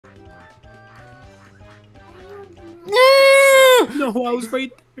No, I was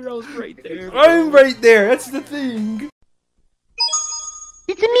right there. I was right there. Bro. I'm right there. That's the thing.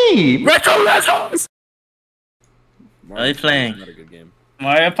 It's me, Retro Legos. Are you playing? Not a good game.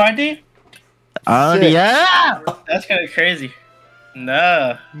 Mario Party? Oh Shit. yeah. That's kind of crazy.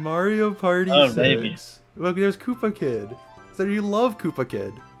 No. Mario Party Oh, 6. baby. Look, there's Koopa Kid. So you love Koopa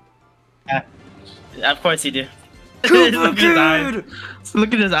Kid. Of course you do. Koopa Look at his eyes. Kid!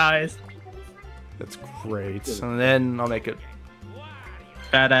 Look at his eyes. That's great. And then I'll make it.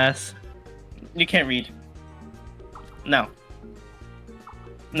 Badass. You can't read. No.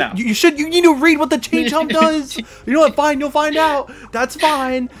 No. You should. You need to read what the change hump does. You know what? Fine. You'll find out. That's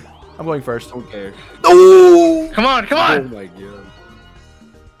fine. I'm going first. Don't care. Oh! Come on, come Oh on. my god.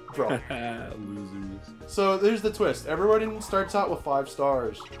 Bro. Losers. So there's the twist. Everyone starts out with 5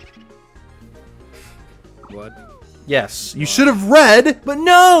 stars. What? Yes. You should have read, but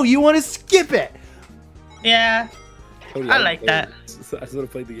no. You want to skip it. Yeah. Oh, I like that. I just want to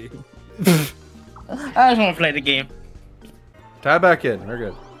play the game. I just want to play the game. Tie back in. We're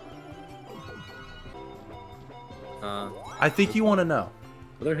good. I think you want to know.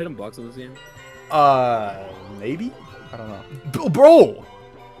 Are there hidden blocks in this game? Maybe? I don't know. Bro!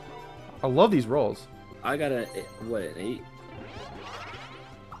 I love these rolls. I got a, what, an 8?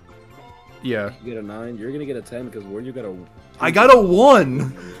 Yeah. You get a 9. You're gonna get a 10 because where you got a... I got a 1!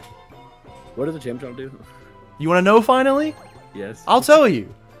 What does the champ drop do? You want to know finally? Yes. I'll tell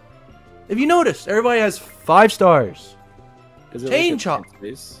you. If you notice, everybody has 5 stars. Is it Change like a chop. chance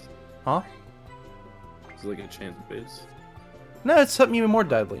base? Huh? Is it like a chance base? No, it's something even more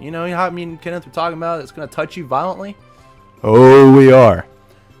deadly. You know how me and Kenneth were talking about? It's going to touch you violently? Oh, we are.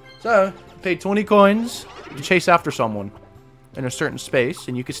 So, pay 20 coins to chase after someone in a certain space,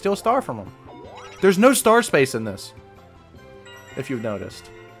 and you can steal a star from them. There's no star space in this, if you've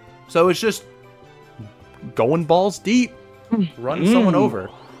noticed. So it's just going balls deep, running someone over.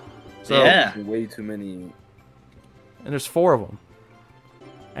 So, Yeah. Way too many. And there's 4 of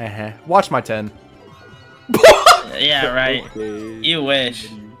them. Watch my 10. Yeah, right. Okay. You wish.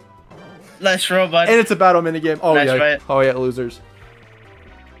 Let's roll, bud. And it's a battle minigame. Oh, That's yeah. right. Oh, yeah, losers.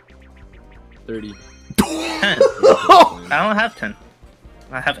 30. 10. I don't have 10.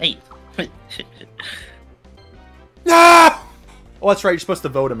 I have 8. Ah! Oh, that's right. You're supposed to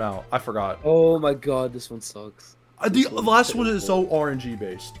vote him out. I forgot. Oh my god, this one sucks. The last one is so RNG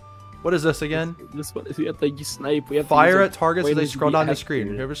based. What is this again? This one is we have to use snipe. We have Fire to at targets as they scroll down the screen.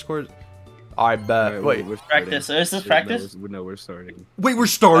 Whoever scores. I bet. Alright, Wait. Practice. Is this practice? No, we're starting. Wait, we're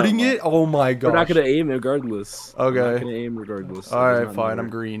starting it? Oh my god. We're not gonna aim regardless. Okay. We're not gonna aim regardless. So it does Alright, not fine. matter. I'm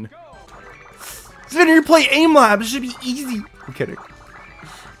green. Spinner, you play aim lab. It should be easy. I'm kidding.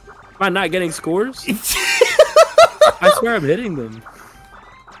 Am I not getting scores? I swear I'm hitting them.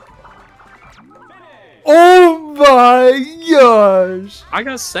 Oh my gosh. I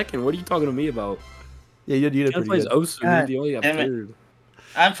got second. What are you talking to me about? Yeah, you did Can't pretty play good. Osu. God You only got damn it. third.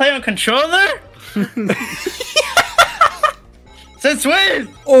 I'm playing with controller? Since when?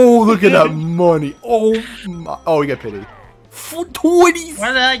 Oh, look at that money. Oh my. Oh, we got pity. For 20. Why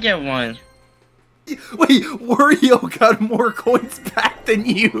did I get one? Wait, Wario got more coins back than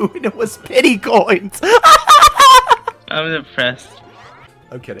you, and it was pity coins. I'm depressed.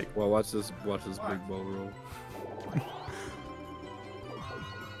 I'm kidding. Well, watch this big ball roll.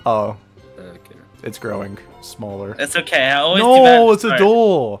 Oh, Okay. it's growing smaller. It's okay. I always do bad at No, the it's a start.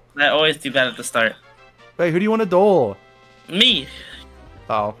 duel. I always do bad at the start. Wait, who do you want to duel? Me.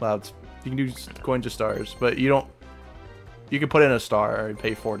 Oh, that's you can do coins to stars, but you don't. You can put in a star and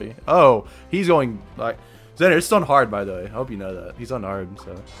pay 40. Oh, he's going like. Xander, it's on hard, by the way. I hope you know that he's on hard,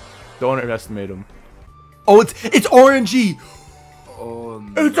 so don't underestimate him. Oh, it's RNG. Oh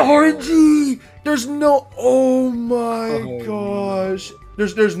no. It's RNG. There's no. Oh my gosh.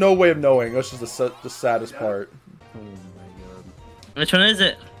 There's no way of knowing. That's just the saddest part. Oh my god. Which one is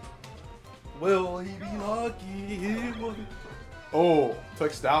it? Will he be lucky? Oh,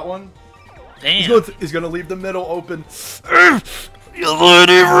 clicks that one. Damn. He's gonna leave the middle open. You let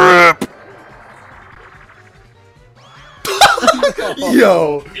him rip.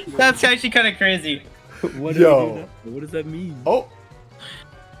 Yo. That's actually kind of crazy. What Yo. What does that mean? Oh.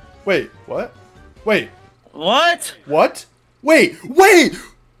 Wait. What? Wait. What? What? Wait. Wait.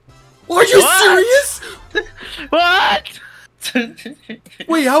 Are you What? serious? What?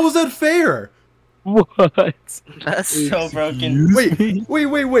 Wait. How was that fair? What? That's so broken.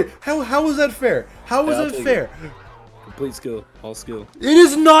 Wait. How is that fair? How is I'll that take fair? Complete skill. All skill. It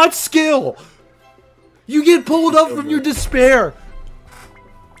is not skill. You get pulled up from your despair.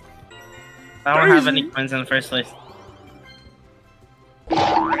 I don't have any coins in the first place.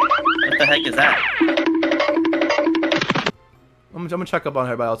 What the heck is that? I'm gonna check up on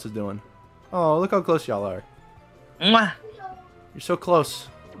how everybody else is doing. Oh, look how close y'all are. Mwah. You're so close.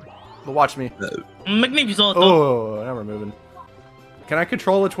 But watch me. Magnifico. Oh, now we're moving. Can I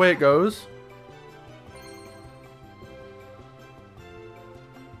control which way it goes?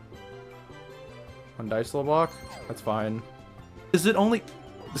 On dice little block? That's fine. Is it only...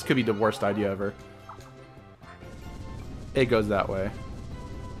 This could be the worst idea ever. It goes that way.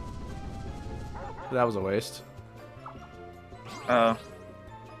 That was a waste. Oh.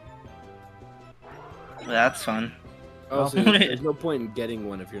 That's fun. Oh, so there's no point in getting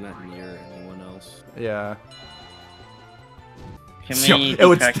one if you're not near anyone else. Yeah. Can Yo, we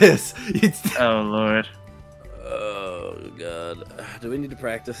oh, it's practice? this. It's Oh, Lord. Oh god. Do we need to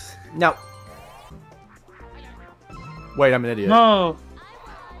practice? No. Wait, I'm an idiot. No.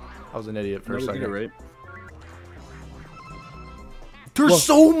 I was an idiot for No, a we did second. it right. They're Whoa.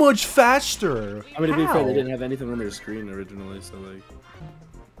 so much faster. I mean, to be fair, How? they didn't have anything on their screen originally, so like.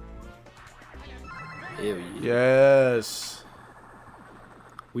 Ew, yeah. Yes.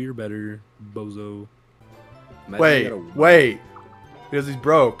 We're better, bozo. Imagine Wait, you got a- wait. Because he's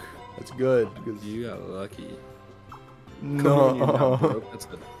broke. That's good. Because You got lucky. no. You're not broke, that's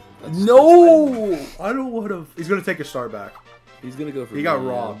good. That's No, I don't want to. He's gonna take his star back. He's gonna go for. He got me,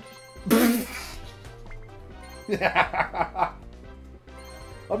 robbed.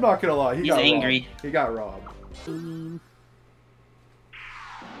 I'm not gonna lie. He He's got angry. robbed. He got robbed.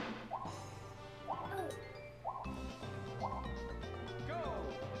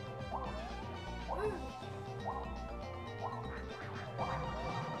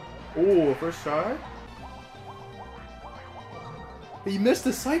 Oh, first try. He missed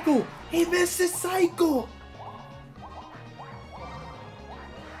the cycle. He missed the cycle.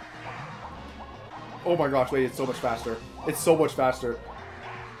 Oh my gosh, wait, it's so much faster. It's so much faster.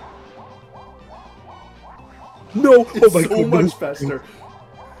 No! It's so much faster.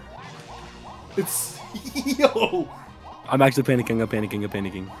 It's... Yo! I'm actually panicking. I'm panicking. I'm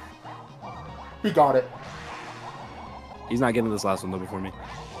panicking. He got it. He's not getting this last one though before me.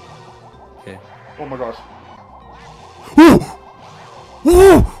 Okay. Oh my gosh. Woo!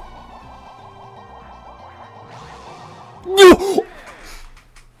 Woo! No!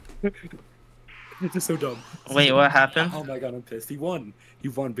 This is so dumb. Wait, what happened? Oh my god, I'm pissed. He won. He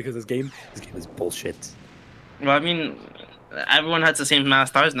won because this game is bullshit. Well, I mean, everyone has the same amount of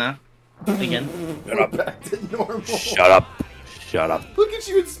stars now. Again. Back to normal. Shut up. Shut up. Look at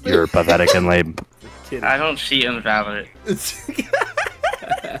you in space. You're pathetic and lame. I don't cheat in Valorant.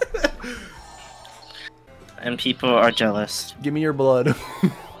 And people are jealous. Give me your blood.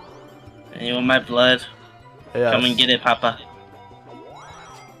 And you want my blood? Yes. Come and get it, Papa.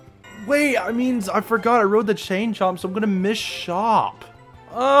 Wait, I mean, I forgot I rode the chain chomp, so I'm gonna miss shop.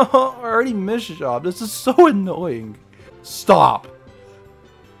 Oh, I already missed shop. This is so annoying. Stop.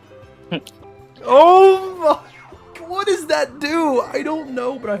 Oh my, what does that do? I don't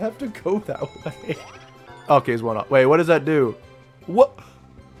know, but I have to go that way. Okay, he's one up. Wait, what does that do? What?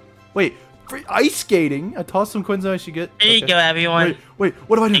 Wait, free ice skating? I tossed some coins that I should get. There you go, everyone. Wait,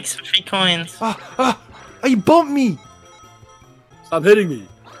 what do I do? Take some free coins. He bumped me. Stop hitting me.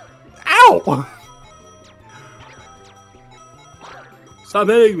 Ow! Stop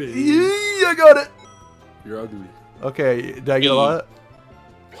hitting me. Yeah, I got it. You're ugly. Okay, did I get a lot?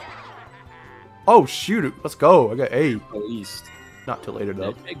 Oh, shoot. Let's go. I got 8. At least. Not till later,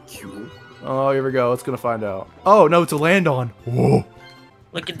 though. Cute. Oh, here we go. Let's gonna find out. Oh, no, it's a land on. Whoa.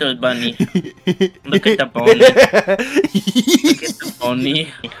 Look at the bunny. Look at the bunny. Look at the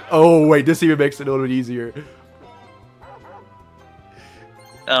bunny. Oh, wait. This even makes it a little bit easier.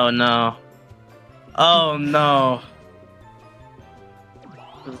 Oh, no. Oh, no.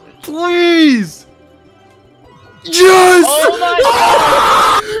 Please! Yes! Oh, my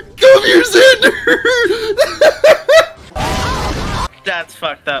God! Come here, Xander! That's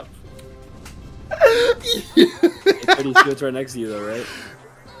fucked up. Eddie Scoot's right next to you, though, right?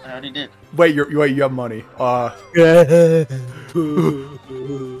 I already did. Wait, you have money.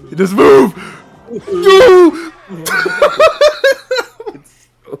 Just move! No! It's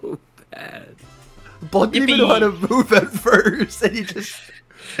so bad. Blunt didn't even know how to move at first, and he just...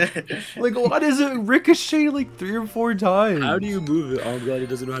 Like, why does it ricochet like 3 or 4 times? How do you move it? Oh, I'm glad he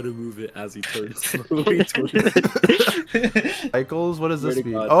doesn't know how to move it as he turns slowly towards it. Cycles? What does this Swear to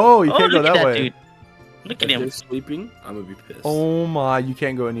mean? God. Oh, you Oh, can't go look at that that way. dude. Look If at him. they're sleeping, I'm gonna be pissed. Oh my, you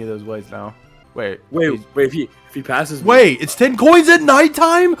can't go any of those ways now. Wait. Wait, if he passes me. Wait, it's 10 coins at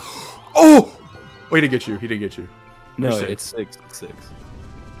nighttime? Oh! Wait, he didn't get you. He didn't get you. No, You're safe. it's 6. It's 6.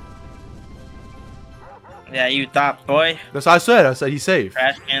 Yeah, you thought, boy. That's what I said. I said he's safe.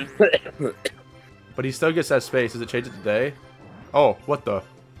 Trash can. But he still gets that space. Does it change it today? Oh, what the?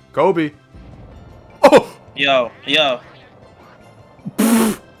 Kobe. Oh! Yo.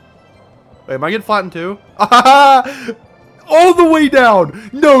 Wait, am I getting flattened too? All the way down!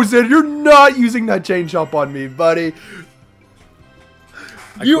 No, Zed, you're not using that chain chomp on me, buddy.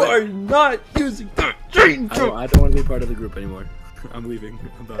 You are not using that chain chomp! I don't want to be part of the group anymore. I'm leaving.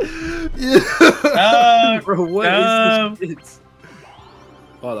 I'm done. Bro, what is this shit?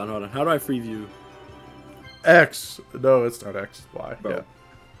 Hold on. How do I free view? X. No, it's not X. Y. Bro, Yeah.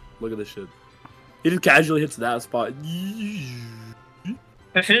 look at this shit. He just casually hits that spot.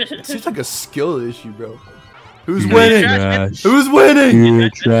 It seems like a skill issue, bro. Who's You're winning? trash. Who's winning? You're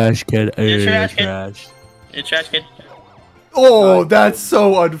trash, kid. You're You're trash, kid. trash. You trash kid. Oh, that's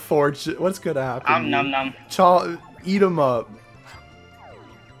so unfortunate. What's gonna happen? Nom. Eat him up.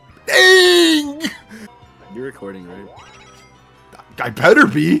 Dang! You're recording, right? I better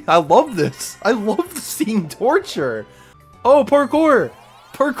be. I love this. I love seeing torture. Oh, parkour!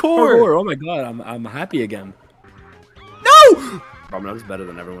 Parkour! Oh my god, I'm happy again. No! Bro, I was better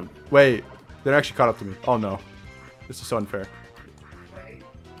than everyone. Wait, they're actually caught up to me. Oh no, this is so unfair.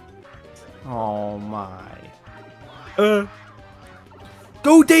 Oh my.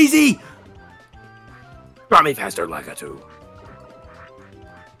 Go Daisy! Draw me faster, like a two.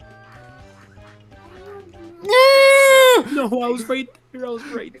 No, I was right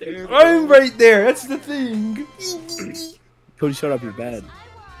there. I'm right there. That's the thing. Cody, shut up. You're bad.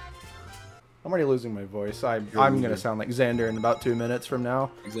 I'm already losing my voice. I'm gonna sound like Xander in about 2 minutes from now.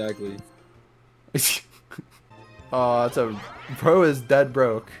 Exactly. Oh, it's a bro is dead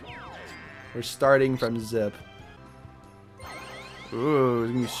broke. We're starting from zip. Ooh,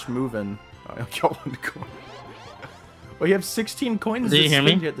 it's gonna be schmoovin'. Oh, I got one coin. Well, you have 16 coins. Do you hear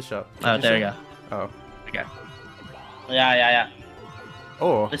me? At the shop. Oh, there you go. Oh. Okay. Yeah.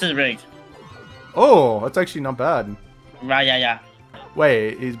 Oh. This is rigged. Oh, that's actually not bad. Right, yeah.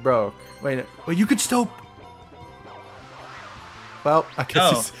 Wait, he's broke. Wait, you could still. Well, I guess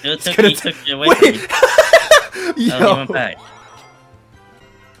Oh, he's he gonna took it away from me. Wait. Oh, he Yo. went back.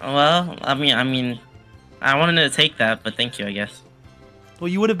 Well, I mean, I wanted to take that, but thank you, I guess. Well,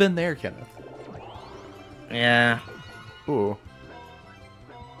 you would have been there, Kenneth. Yeah. Ooh.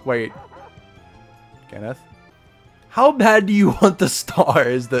 Wait. Kenneth? How bad do you want the star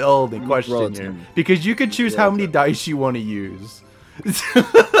is the only question Roll it here. to me. Because you could choose Roll how it many to dice you want to use.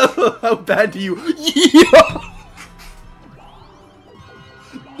 How bad do you... Yeah!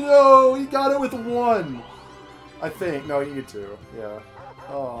 No, he got it with 1. I think. No, you get 2. Yeah.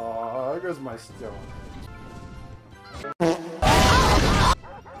 Oh, there goes my stone.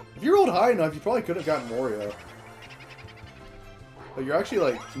 If you rolled high enough, you probably could have gotten Morio. But you're actually,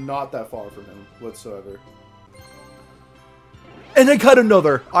 like, not that far from him whatsoever. And I got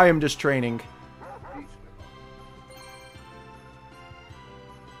another! I am just training.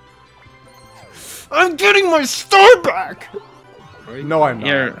 I'm getting my star back! No, I'm not.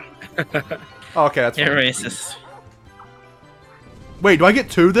 You're Okay, that's you're fine. racist. Wait, do I get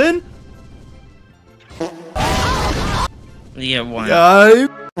 2 then? You get 1. Yeah.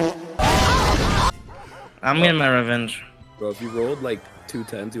 I'm getting my revenge. Bro, if you rolled like 2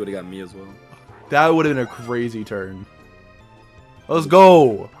 10s, you would have got me as well. That would have been a crazy turn. Let's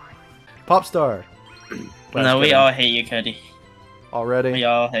go! Pop star. No, we all hate you, Cody. Already? We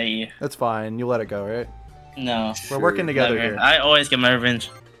all hate you. That's fine. You let it go, right? No. We're working together Never. here. I always get my revenge.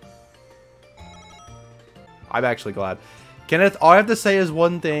 I'm actually glad. Kenneth, all I have to say is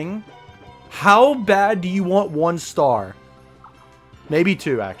one thing. How bad do you want 1 star? Maybe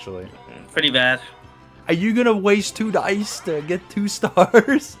 2, actually. Pretty bad. Are you gonna waste 2 dice to get 2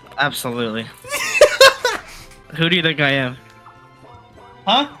 stars? Absolutely. Who do you think I am?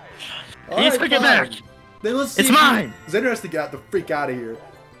 Huh? He Alright, took it fine. back. Then let's It's see if mine. Xander has to get the freak out of here.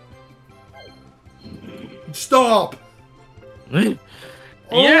 Stop!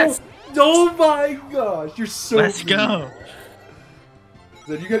 Yes. Oh my gosh, you're so Let's mean. go.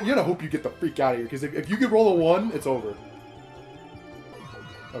 Then you gotta hope you get the freak out of here, because if you could roll a 1, it's over.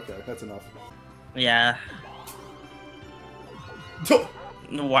 Okay, that's enough. Yeah.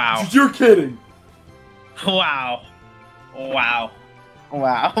 Wow. You're kidding! Wow. Wow.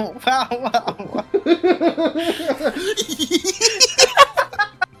 Wow. Wow.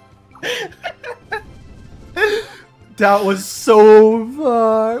 That was so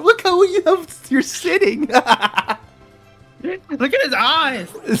far. Look how you're sitting. Look at his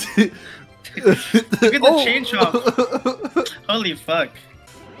eyes. Look at the chain chomp. Holy fuck.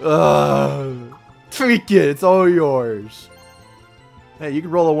 Freak it, it's all yours. Hey, you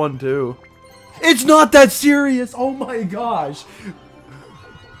can roll a 1 too. It's not that serious. Oh my gosh.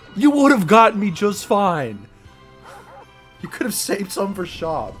 You would have gotten me just fine. You could have saved some for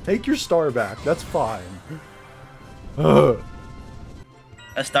shop. Take your star back. That's fine. Ugh.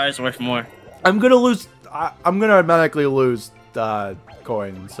 A star is worth more. I'm gonna lose. I'm gonna automatically lose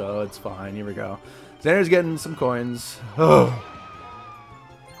coins, so it's fine. Here we go. Xander's getting some coins. Ugh.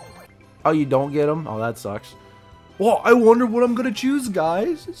 Oh, you don't get them? Oh, that sucks. Well, I wonder what I'm gonna choose,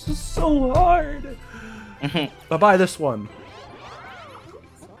 guys. This is so hard. I'll buy this one.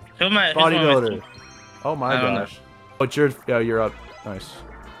 Who am I? Bodybuilder. Oh my I don't gosh. Oh, it's your. Yeah, you're up. Nice.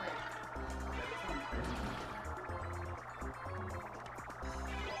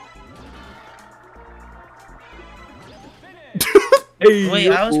 Hey, Wait,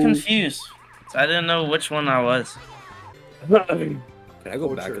 I was confused. I didn't know which one I was. Can I go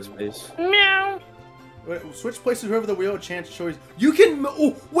Oh, back sure. a space? Meow. Wait, switch places whoever the wheel chance choice. You can.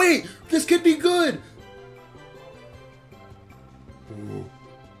 Oh, wait! This could be good! Ooh.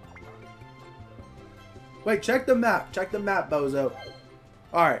 Wait, check the map. Check the map, bozo.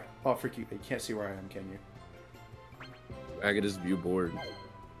 Alright. Oh, freak you. You can't see where I am, can you? I could just view board.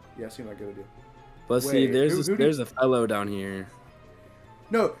 Yeah, seems like a good idea. But see, Wait, there's who there's a fellow down here.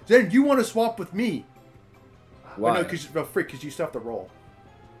 No, then you want to swap with me. Why? Oh, no, because freak, because you still have to roll.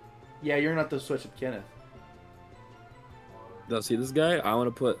 Yeah, you're not the switch with Kenneth. No, see this guy? I want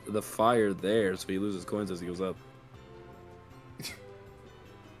to put the fire there so he loses coins as he goes up.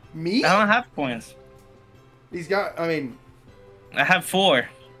 Me? I don't have coins. He's got. I mean, I have 4.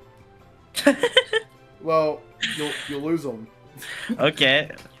 well, you'll lose them. Okay.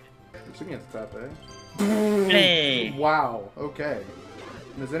 You're sitting at the top, eh? Hey. Wow. Okay.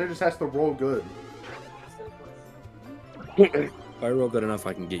 And the Xander just has to roll good. If I roll good enough,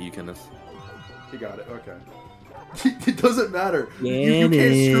 I can get you, Kenneth. He got it. Okay. It doesn't matter. You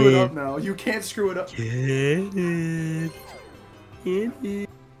can't screw it up now. You can't screw it up. Kenneth. Kenneth.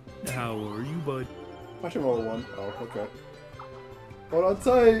 How are you, bud? I should roll a 1. Oh, okay. Hold on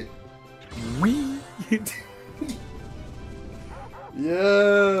tight. Wee.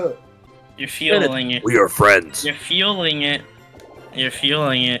 Yeah. You're fueling it. We are friends. You're fueling it. You're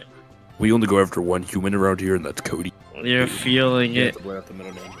fueling it. We only go after one human around here, and that's Cody. You're fueling You have it. to blur out the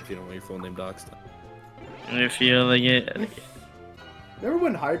middle name if you don't want your full name doxed. You're feeling it. Remember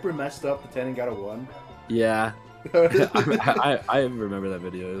when Hyper messed up the 10 and got a 1? Yeah. I remember that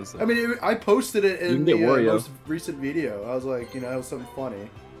video. It was, I mean, I posted it You in can the get Wario. most recent video. I was like, you know, it was something funny.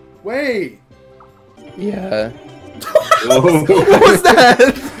 Wait! Yeah. What was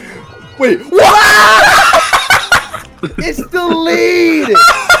that? Wait, what? It's the lead!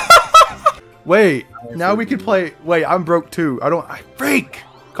 Wait, now we can play. Wait, I'm broke too. I freak!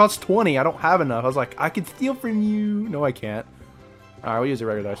 Costs 20. I don't have enough. I was like, I can steal from you. No, I can't. Alright, we'll use a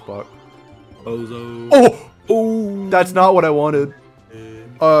regular dice block. Bozo. Oh! Oh! That's not what I wanted.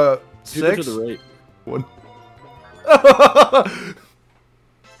 People 6? to the right. 1.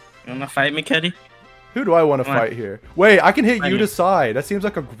 You wanna fight me, Cuddy? Who do I want to Come on. fight here? Wait, I can hit Fight you me. decide. That seems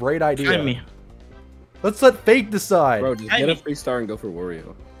like a great idea. Fight me. Let's let fate decide. Bro, just Fight get a me. free star and go for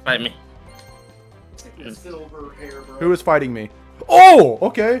Wario. Fight me. Silver hair, bro. Who is fighting me? Oh,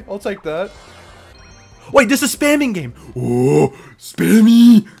 okay. I'll take that. Wait, this is a spamming game. Oh,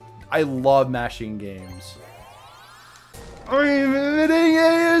 spammy. I love mashing games. I'm hitting it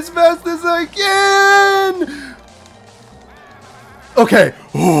as fast as I can. Okay.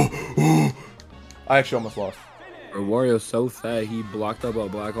 Oh. I actually almost lost. Bro, Wario's so fat, he blocked up a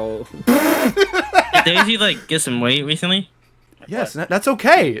black hole. Did Daisy like get some weight recently? Yes, and that's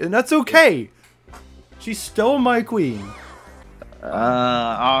okay. And that's okay. She's still my queen. All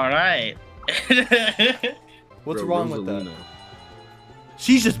right. What's Bro, wrong with that? Rosalina.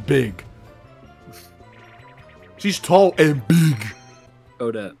 She's just big. She's tall and big.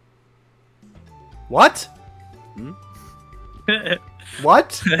 Odette. What?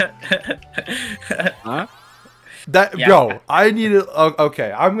 What? Huh? That Yeah. bro, I need to.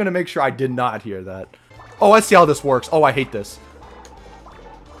 Okay, I'm gonna make sure I did not hear that. Oh, I see how this works. Oh, I hate this.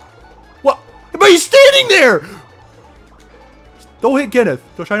 What? But he's standing there. Don't hit Kenneth.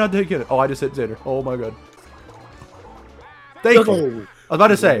 Don't try not to hit Kenneth. Oh, I just hit Xander. Oh my god. Thank you. I was about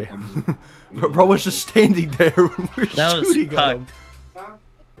to say, bro was just standing there when we were That was shooting at him.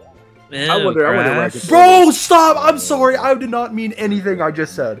 I wonder where I could- Bro, stop! I'm sorry. I did not mean anything I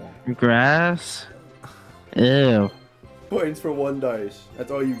just said. Grass. Ew. Points for 1 dice.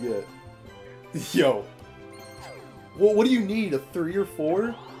 That's all you get. Yo. What do you need? A 3 or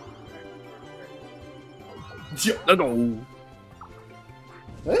 4? No.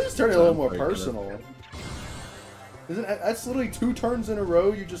 This is turning a little more personal. Isn't that's literally 2 turns in a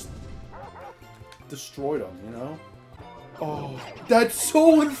row? You just destroyed them, you know? Oh, that's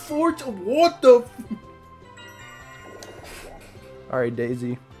so unfortunate. What the? All right,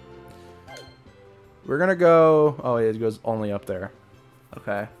 Daisy. We're gonna go. Oh, it goes only up there.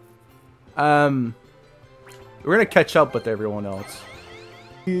 Okay. We're gonna catch up with everyone else.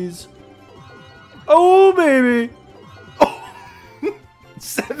 Please. Oh, baby. Oh.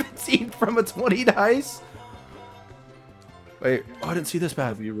 17 from a 20 dice. Wait. Oh, I didn't see this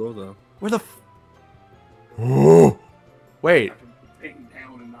bad. You roll though. Where the? Oh. Wait.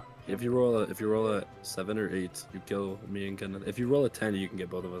 If you roll a 7 or 8, you kill me and Kenneth. If you roll a 10, you can get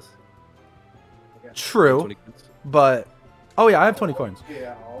both of us. True. 20 coins. But. Oh yeah, I have 20 coins.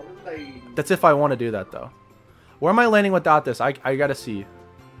 That's if I want to do that though. Where am I landing without this? I gotta see.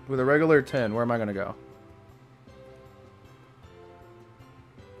 With a regular 10, where am I gonna go?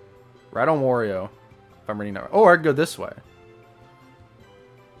 Right on Wario. If I'm reading that right. Oh, I could go this way.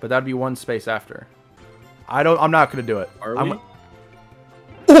 But that'd be one space after. I'm not gonna do it. Are we?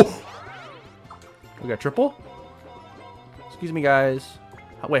 Oh! We got triple? Excuse me, guys.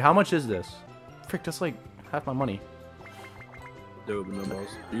 Wait, how much is this? Frick, that's like half my money. No, but no balls.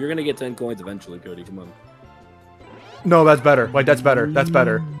 You're gonna get 10 coins eventually, Cody. Come on. No, that's better. Wait, that's better. That's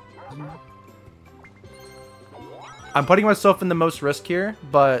better. I'm putting myself in the most risk here,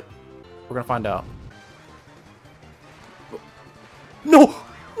 but we're gonna find out. No!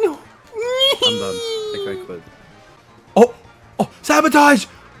 No! I'm done. I think I quit. Oh! Oh! Sabotage!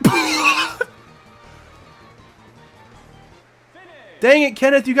 Dang it,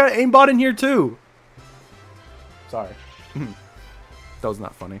 Kenneth, you got aimbot in here too. Sorry. That was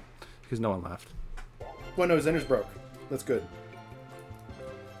not funny. Because no one laughed. Well, no, Zender's broke. That's good.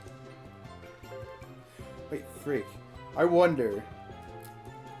 Wait, freak. I wonder.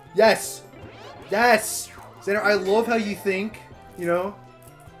 Yes! Yes! Zender, I love how you think, you know?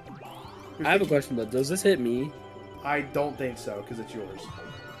 I have a question though. Does this hit me? I don't think so, because it's yours.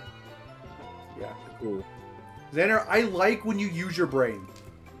 Yeah. Cool. Xander, I like when you use your brain.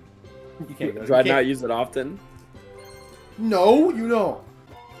 You can't go. Do I not use it often? No, you don't.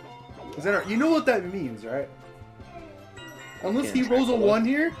 Xander, you know what that means, right? Unless he rolls a 1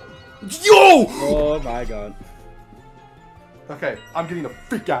 here. Yo! Oh my god. Okay, I'm getting the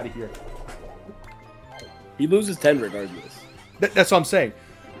freak out of here. He loses 10 regardless. That's what I'm saying.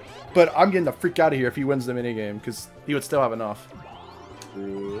 But I'm getting the freak out of here if he wins the minigame, because he would still have enough.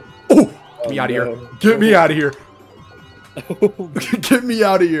 Oh! Get me out of here. Get me out of here. Get me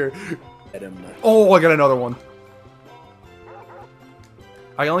out of here. Oh, I got another one.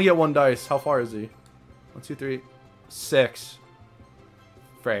 I only get 1 dice. How far is he? 1, 2, 3, 6.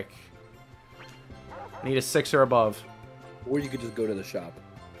 Frick. I need a 6 or above. Or you could just go to the shop.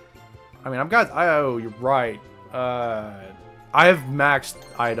 I mean, oh, you're right. I have maxed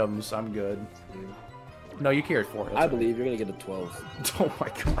items. I'm good. No, you carried 4. I believe you're gonna get a 12. Oh my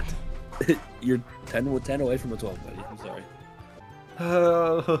god. You're 10 away from a 12, buddy. I'm sorry.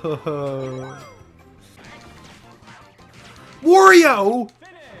 Wario!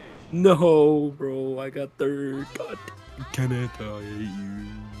 No, bro. I got 3rd. God. Kenneth, I hate you.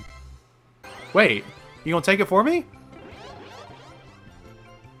 Wait, you gonna take it for me? You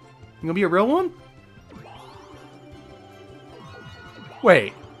gonna be a real one?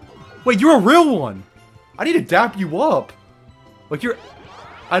 Wait, you're a real one. I need to dap you up. Like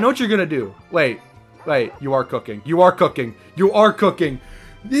I know what you're gonna do. Wait, you are cooking. You are cooking. You are cooking.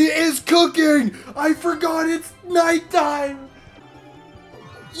 He is cooking. I forgot it's nighttime.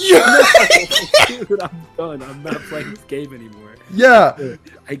 Yeah. Dude, I'm done. I'm not playing this game anymore. Yeah.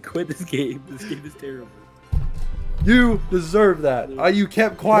 I quit this game. This game is terrible. You deserve that. You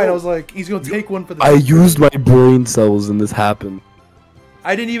kept quiet. I was like, he's gonna take one for the. I used my brain cells and this happened.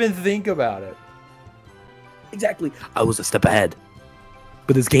 I didn't even think about it. Exactly. I was a step ahead.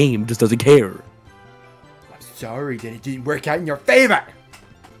 But this game just doesn't care. I'm sorry that it didn't work out in your favor.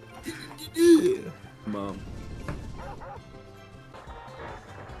 Mom.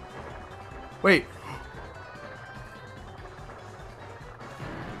 Wait.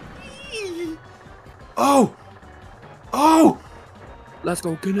 Oh! Oh! Let's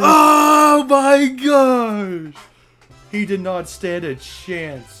go, Kenneth. Oh my gosh! He did not stand a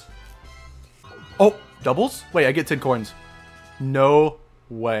chance. Oh, doubles? Wait, I get 10 coins. No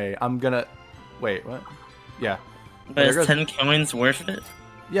way. I'm gonna... Wait, what? Yeah. But is 10 coins worth it?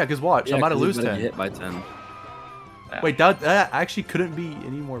 Yeah, because watch, Yeah, I'm about to 'cause lose he's gonna 10. get hit by 10. Wait, that actually couldn't be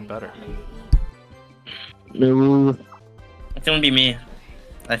any more better. No. It's gonna be me.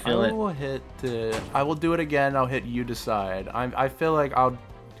 I feel I it. will hit. I will do it again. I'll hit you decide. I feel like I'll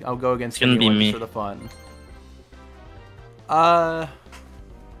go against It's gonna be anyone me. just for the fun.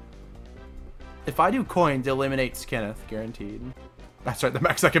 If I do coins, it eliminates Kenneth, guaranteed. That's right. The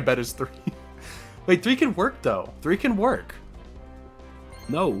max I can bet is 3. Wait, 3 can work though. 3 can work.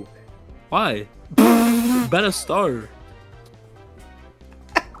 No. Why? Bet a star.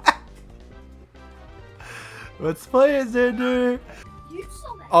 Let's play it, Xander.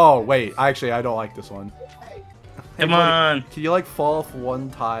 Oh wait, actually I don't like this one. Hey, Come buddy, on. can you like fall off one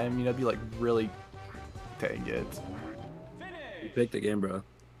time? You know, be like really. Dang it. You picked the game, bro.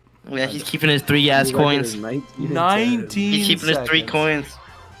 Yeah, he's keeping his 3 ass Your record coins. is 19 and 10. 19 He's keeping his 3 seconds. coins.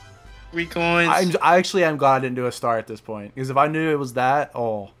 3 coins. I actually am glad I didn't do a star at this point. Because if I knew it was that,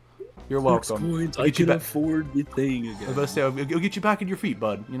 oh, you're 6 welcome. coins. I'll I get you can back. afford the thing I was again. about to say, it'll get you back in your feet,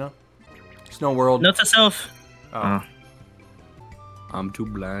 bud. You know? Snow World. Note to self. Oh. I'm too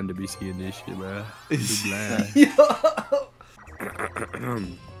blind to be seeing this shit, bro. Too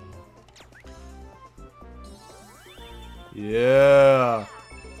blind. Yeah.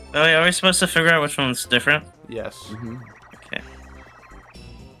 Oh, wait, are we supposed to figure out which one's different? Yes. Okay.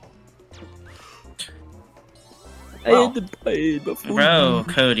 I had to play it before. Bro,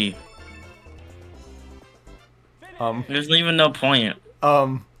 Cody. There's There's even no point.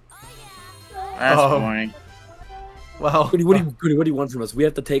 well, That's boring. Cody, what do you want from us? We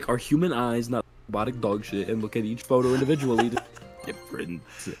have to take our human eyes, not robotic dog shit, and look at each photo individually to different.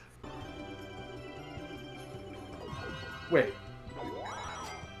 wait.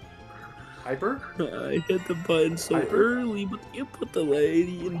 Hyper? I hit the button so Hyper? early, but the input delay,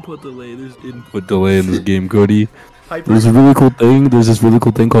 there's input delay in this game, Cody. Hyper? There's a really cool thing. There's this really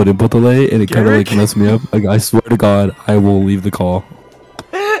cool thing called input delay, and it kind of like Garrick? messed me up. Like, I swear to God, I will leave the call.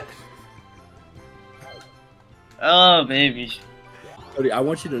 Oh, baby. Cody, I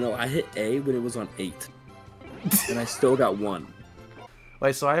want you to know I hit A when it was on 8, and I still got 1.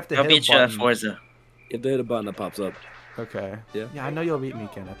 Wait, so I have to I'll hit a beat you at button. Forza. You have to hit a button that pops up. Okay. Yeah. Yeah, I know you'll beat me,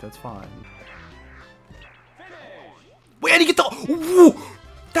 Kenneth. That's fine. Wait, I didn't get the. Whoa!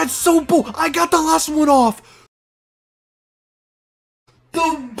 That's so bull. I got the last one off.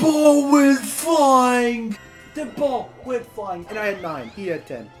 The ball went flying. The ball went flying, and I had 9. He had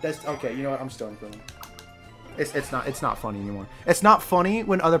 10. That's okay. You know what? I'm stoned for him. It's not funny anymore. It's not funny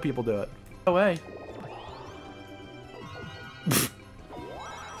when other people do it. No way.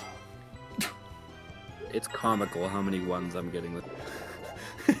 It's comical how many ones I'm getting.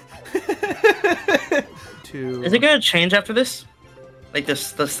 Two. Is it gonna change after this? Like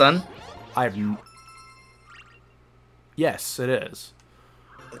this, the sun? Yes, it is.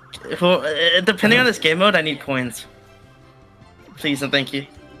 Well, depending on this game mode, I need coins. Please and thank you.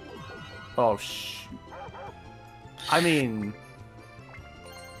 Oh I mean,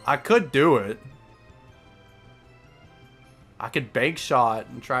 I could do it. I could bank shot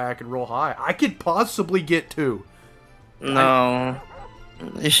and try. I could roll high. I could possibly get 2. No.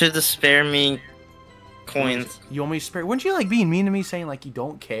 You should just spare me coins. You want me to spare? Wouldn't you like being mean to me, saying like you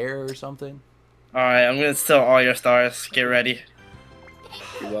don't care or something? Alright, I'm gonna steal all your stars. Get ready.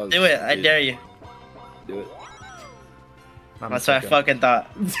 Do it, I dare you. Do it. That's what I fucking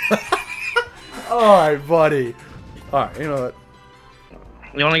thought. All right, buddy. All right, you know what?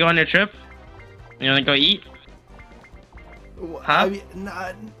 You wanna go on your trip? You wanna go eat? Huh? I mean,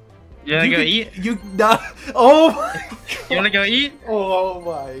 nah, You wanna go could- eat? You nah, oh my You wanna go eat? Oh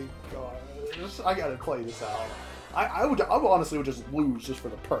my god! I gotta play this out. I honestly would just lose just for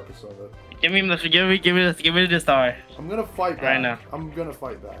the purpose of it. Give me the star. I'm gonna fight back. Right now. I'm gonna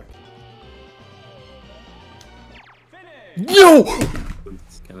fight back. Yo!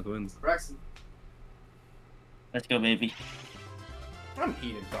 Kenneth wins. Braxton. Let's go, baby. I'm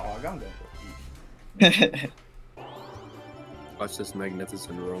eating, dog. I'm gonna go eat. Watch this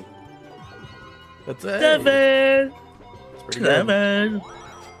magnificent roll. That's it. 7! That's pretty good. 7!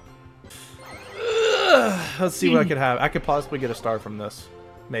 Let's see what I could have. I could possibly get a star from this.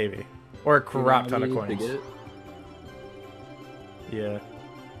 Maybe. Or a crap ton of coins. Yeah.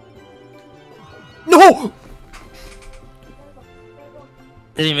 No!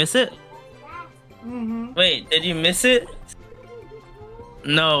 Did you miss it? Mm-hmm. Wait, did you miss it?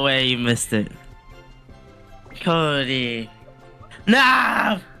 No way you missed it. Cody.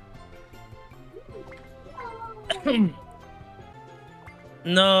 Nah!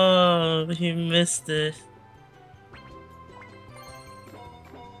 No, you missed it.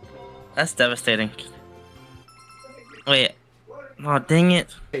 That's devastating. Wait. Oh, dang it.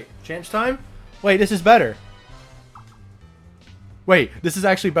 Wait, change time? Wait, this is better. Wait, this is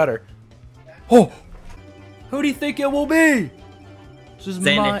actually better. Oh! Who do you think it will be?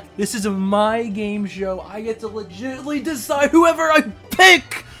 This is my game show. I get to legitimately decide whoever I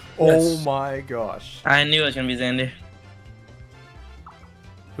pick. Oh my gosh. I knew it was gonna be Xander.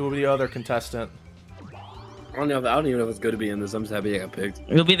 Who will be the other contestant? I don't even know if it's good to be in this. I'm just happy I got picked.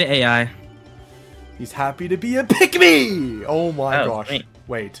 It'll be the AI. He's happy to be a pick me. Oh my Oh, gosh. wait.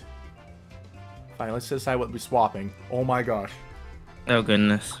 Wait. Fine, let's decide what we're swapping. Oh my gosh. Oh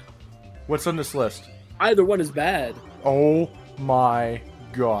goodness. What's on this list? Either one is bad. Oh my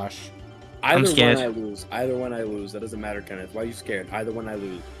gosh. Either one scared. I lose. Either one I lose. That doesn't matter, Kenneth. Why are you scared? Either one I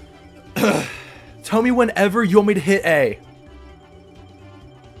lose. Tell me whenever you want me to hit A.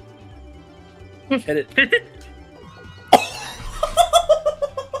 Hit it.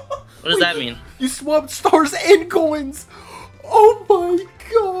 What does that mean? You swapped stars and coins. Oh my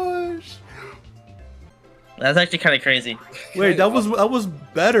gosh. That's actually kind of crazy. Wait, that was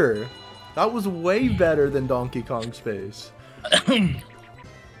better. That was way better than Donkey Kong Space.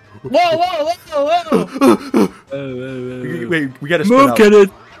 Whoa! Wait, we gotta spin Move, up.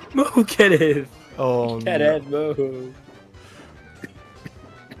 Kenneth. Move, Kenneth. Oh no. Kenneth, move.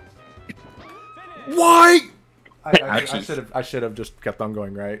 Why? I Ouchies. should have just kept on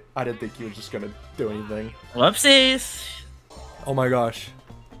going, right? I didn't think he was just gonna do anything. Whoopsies. Oh my gosh.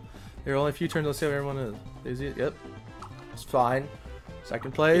 There are only a few turns. Let's see how everyone is. Is it? Yep. It's fine.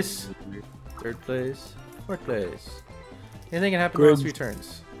 Second place. Third place. Fourth place. Anything can happen in the last few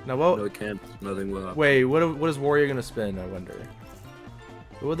turns. Now what? No, it can't. Nothing will happen. Wait, what is Warrior gonna spin? I wonder.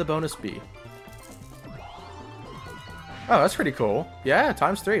 What would the bonus be? Oh, that's pretty cool. Yeah,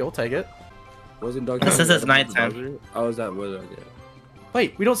 times 3. We'll take it. Wasn't Donkey This Kong is his the nighttime. Bowser? Oh, is that what I get?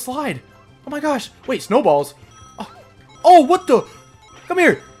 Wait, we don't slide. Oh my gosh. Wait, snowballs. Oh, what the? Come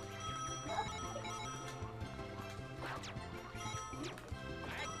here.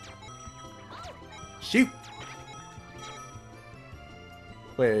 Shoot.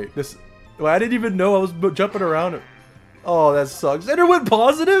 Wait, this. Well, I didn't even know I was jumping around. Oh, that sucks. And it went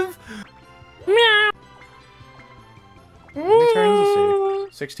positive? Meow. How many turns?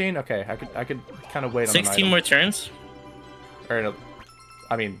 Let's see. 16? Okay, I could kind of wait on 16 more turns? Or no,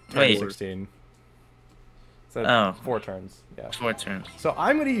 I mean, turn Wait. 16. So Oh. 4 turns. Yeah. 4 turns. So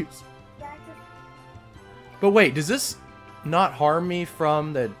I'm gonna use. But wait, does this not harm me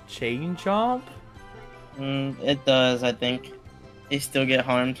from the chain jump? It does, I think. You still get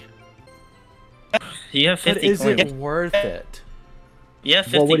harmed. You have But 50 is coins. it worth it? You have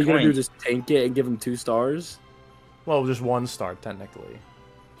 50 Well, what are you gonna do? coins. Just tank it and give him 2 stars? Well, just 1 star technically.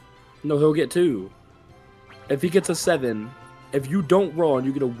 No, he'll get 2. If he gets a 7, if you don't roll and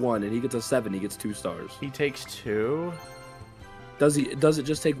you get a 1 and he gets a 7, he gets 2 stars. He takes 2. Does he? Does it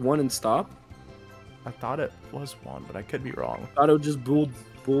just take 1 and stop? I thought it was 1, but I could be wrong. I thought it would just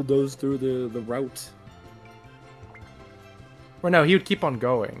bulldoze through the route. Well, no, he would keep on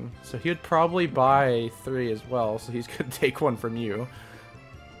going. So he would probably buy 3 as well. So he's gonna take 1 from you.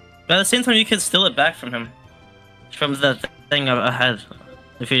 But at the same time, you could steal it back from him. From the thing ahead.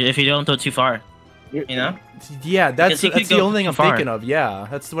 If you don't go too far. You know? Yeah, that's Because he could the go only thing too I'm far. thinking of. Yeah,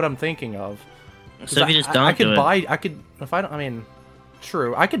 that's what I'm thinking of. So if you just I don't could do it. buy. I could if I don't. I mean,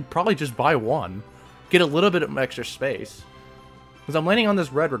 true. I could probably just buy 1, get a little bit of extra space. Because I'm landing on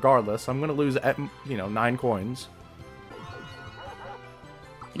this red regardless. I'm gonna lose, 9 coins.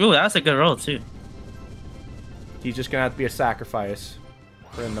 Ooh, that's a good roll, too. He's just gonna have to be a sacrifice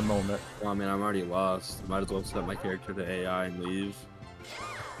for in the moment. Well, I mean, I'm already lost. Might as well set my character to AI and leave.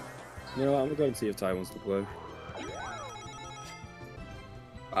 You know what? I'm gonna go and see if Ty wants to play.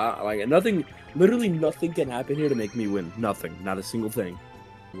 Like nothing, literally nothing can happen here to make me win. Nothing, not a single thing.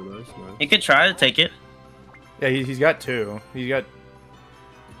 Nice. You could try to take it. Yeah, he's got 2. He's got.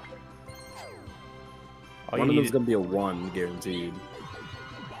 All One you of them's need. gonna be a 1 guaranteed.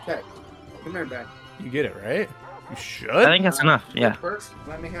 Okay, come here, back. You get it right. You should. I think that's enough, yeah. First,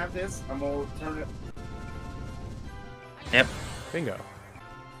 let me have this. I'm gonna turn it. Yep. Bingo.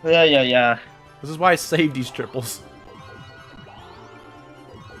 Yeah. This is why I saved these triples.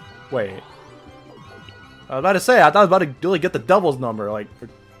 Wait. I was about to say, I thought I was about to really get the doubles number, like...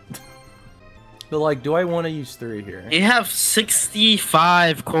 But, like, do I want to use 3 here? You have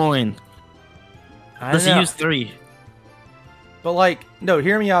 65 coin. I Let's don't know. use 3. But, like, no,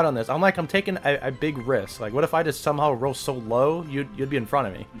 hear me out on this. I'm taking a big risk. Like, what if I just somehow roll so low, you'd be in front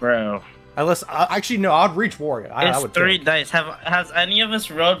of me? Bro. Unless, actually, no, I'd reach Warrior. I It's would 3 think. dice. Has any of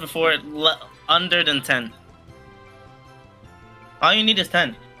us rolled before under than 10? All you need is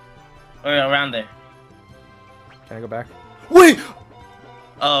 10. Or around there. Can I go back? Wait!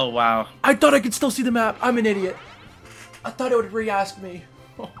 Oh, wow. I thought I could still see the map. I'm an idiot. I thought it would re-ask me.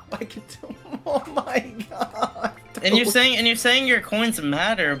 Oh, I could do. Oh my god. And you're saying your coins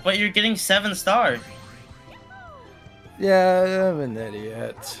matter, but you're getting 7 stars. Yeah, I'm an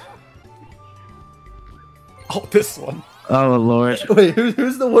idiot. Oh, this one. Oh lord. Wait,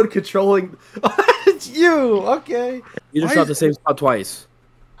 who's the one controlling? It's you. Okay. You just Why shot is- the same spot twice.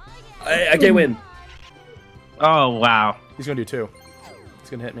 I can't win. Oh wow. He's gonna do 2.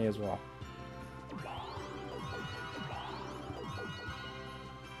 gonna hit me as well.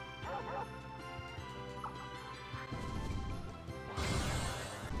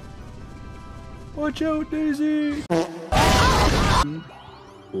 Watch out, Daisy!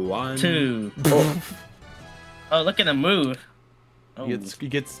 1, 2. Oh, Oh, look at him move. Oh. He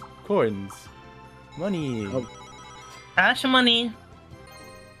gets coins. Money. Oh. Cash money.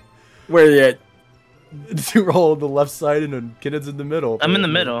 where are you at? Roll on the left side and then Kenneth's in the middle. I'm in the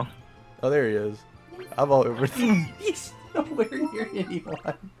middle. Oh, there he is. I'm all over. He's nowhere near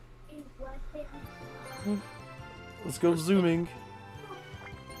anyone. Let's go zooming.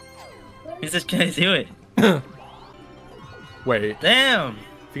 He's just gonna do it. Wait, Damn.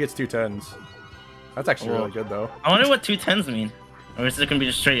 if he gets 2 10s. That's actually really good, though. I wonder what 2 10s mean. Or is it gonna be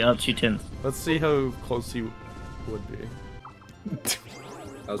just straight up 2 10s? Let's see how close he would be. That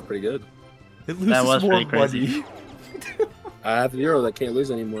was pretty good. It loses That was more pretty crazy. money. I have 0 that can't lose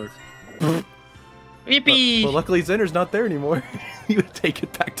anymore. Yippee! Well, luckily Zenner's not there anymore. He would take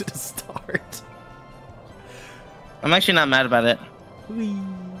it back to the start. I'm actually not mad about it. Whee.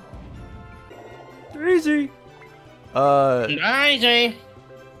 Easy. Daisy!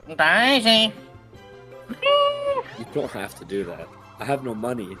 Daisy! You don't have to do that. I have no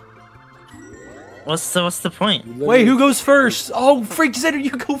money. What's the point? You Wait, literally- who goes first? Oh, freak Zenner,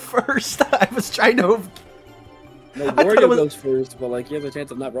 you go first. I was trying to. No, I thought it Wario was- goes first, but like you have a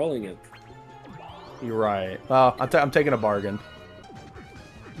chance of not rolling it. You're right. Well, I'm taking a bargain.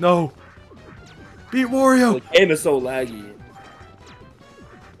 No. Beat Wario. The game is so laggy.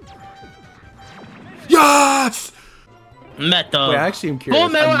 Yes. Metal. Wait, I actually am curious. Full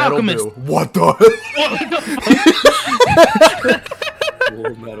Metal A metal Alchemist. blue. What the?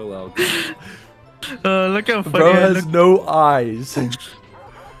 Full Metal Alchemist. Look how funny. Bro has no eyes.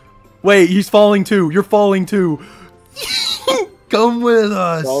 Wait, he's falling too. You're falling too. Come with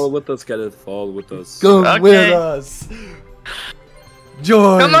us. Follow with us, Kenneth. Follow with us. Come Okay. with us.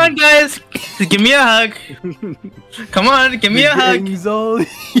 Join. Come on, guys. Give me a hug. Come on, give me a hug. Gang's all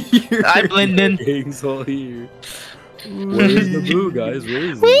here. I blend in. Gang's all here. Where is the boo, guys? Where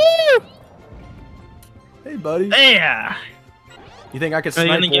is he? Woo! Hey, buddy. Yeah. You think I can Are you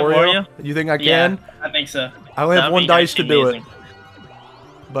snipe gonna get Wario? Wario? You think I Yeah, can? I think so. I only have That'd one be dice to actually do amazing. it,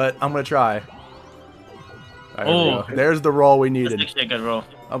 but I'm gonna try. There we Oh. go. There's the roll we That's needed. actually a good roll.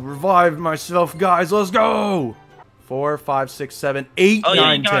 I've revived myself, guys. Let's go. 4, 5, 6, 7, 8, Oh, yeah,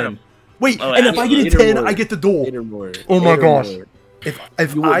 9, you got 10. him. Wait, Oh, and if I get a eight or 10, more. I get the duel. 8 or more. Oh my 8 or gosh. more.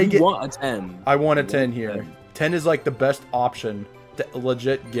 If You, I you get, want a 10. I want a You 10 here. 10 is like the best option to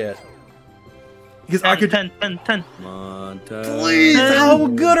legit get. Because I 10, could. 10, 10, 10. Come on, 10. Please, how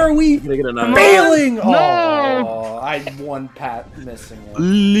good are we? You're gonna get a Come 9. Failing! No. Oh, I had one pat missing it.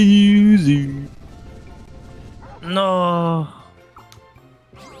 Lazy. No.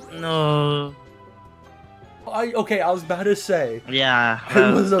 No. Okay, I was about to say. Yeah.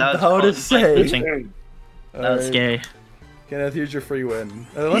 I was that about to close. say. Pushing. That was Alright. scary. Kenneth, here's your free win.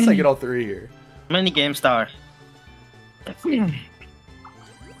 Unless I get all 3 here. Mini game star.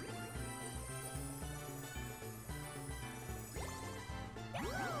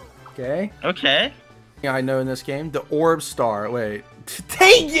 Okay. Okay. Yeah, I know in this game. The orb star. Wait.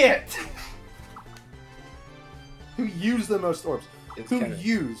 Dang it! Who used the most orbs? It's Who Kenneth.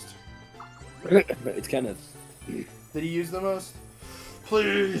 used? It's Kenneth. Did he use the most?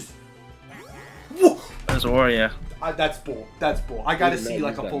 Please! There's Wario. That's bull. That's bull. I gotta Even see I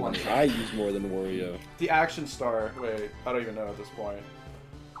like use a that full much. on. I use more than Wario. The action star. Wait, I don't even know at this point.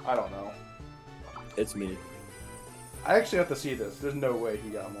 I don't know. It's me. I actually have to see this. There's no way he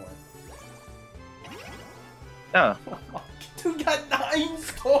got more. Oh, Dude got 9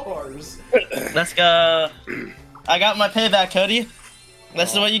 stars. let's go. I got my payback, Cody.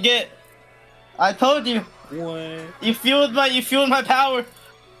 This is what you get. I told you. What? You fueled my power.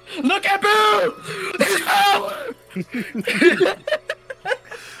 Look at Boo! His power!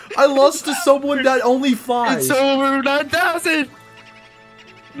 I lost to someone that only 5. It's over 9,000.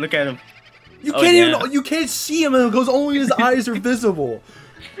 Look at him. You Oh, can't yeah. even. You can't see him because only his eyes are visible.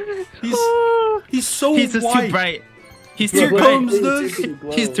 He's so He's just white. too bright. He's Here too bright. comes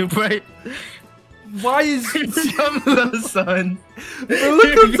the. He's too bright. Why is Come the sun. Bro,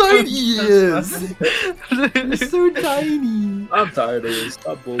 look how tiny he is? He's so tiny. I'm tired of this.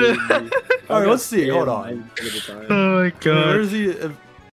 Stop bullying me. Alright, let's see. Hold on. At a time. Oh my god. Where's he?